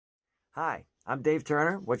Hi, I'm Dave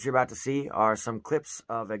Turner. What you're about to see are some clips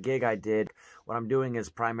of a gig I did. What I'm doing is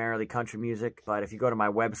primarily country music, but if you go to my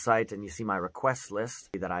website and you see my request list,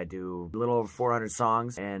 that I do a little over 400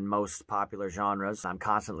 songs in most popular genres. I'm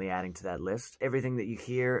constantly adding to that list. Everything that you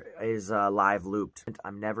hear is live looped.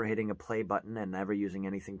 I'm never hitting a play button and never using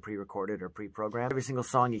anything pre-recorded or pre-programmed. Every single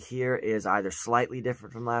song you hear is either slightly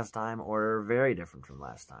different from last time or very different from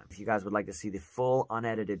last time. If you guys would like to see the full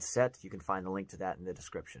unedited set, you can find the link to that in the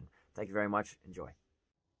description. Thank you very much. Enjoy.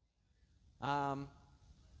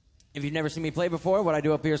 If you've never seen me play before, what I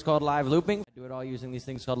do up here is called live looping. I do it all using these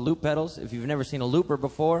things called loop pedals. If you've never seen a looper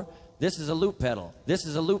before, this is a loop pedal. This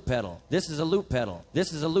is a loop pedal. This is a loop pedal.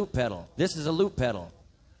 This is a loop pedal. This is a loop pedal.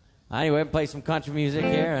 Anyway, play some country music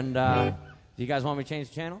here, and if you guys want me to change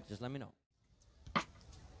the channel, just let me know.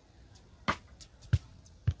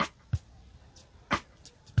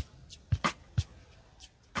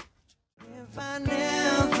 If I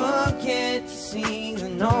never get to see the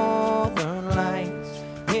northern lights,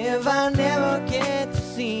 if I never get to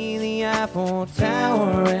see the Eiffel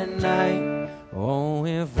Tower at night, oh,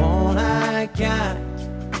 if all I got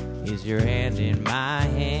is your hand in my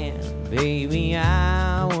hand, baby,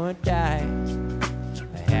 I would die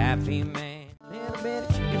a happy man. A little bit of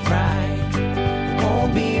chicken fried,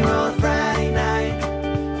 cold beer on Friday night,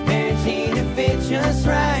 parenting to fit just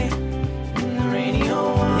right, and the radio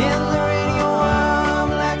on.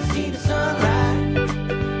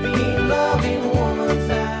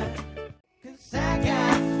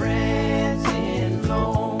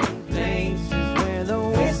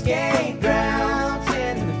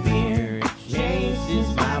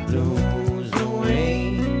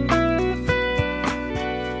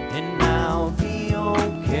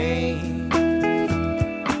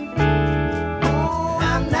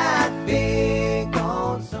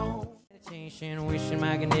 Wishing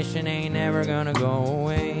my condition ain't never gonna go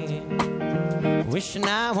away. Wishing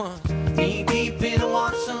I was deep, deep in the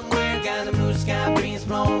water somewhere. Got the blue sky breeze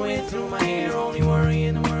blowing way through my hair. Only worry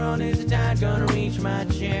in the world is the tide gonna reach my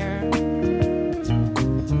chair.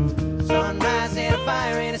 Sunrise and a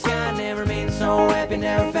fire in the sky. Never been so happy,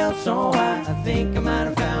 never felt so high. I think I might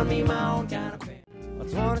have found me my own kind of pain. A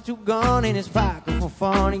 22 gun in his pocket for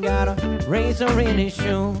fun. He got a razor in his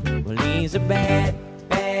shoe. Well, he's a bad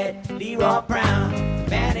Leroy Brown,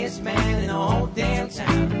 baddest man in the whole damn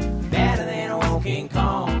town. Badder than a walking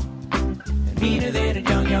call, and meaner than a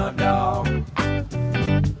junkyard dog.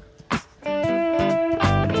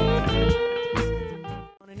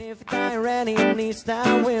 And if I die ready, at least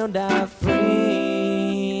I will die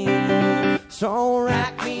free. So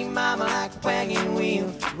rock me, mama, like a wagon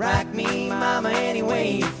wheel. Rock me, mama, any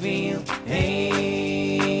way you feel.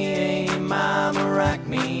 Hey, hey, mama, rock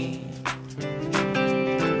me.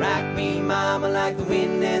 Rock me, mama, like the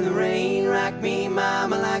wind and the rain. Rock me,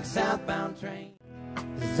 mama, like a southbound train.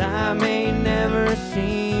 'Cause I may never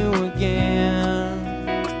see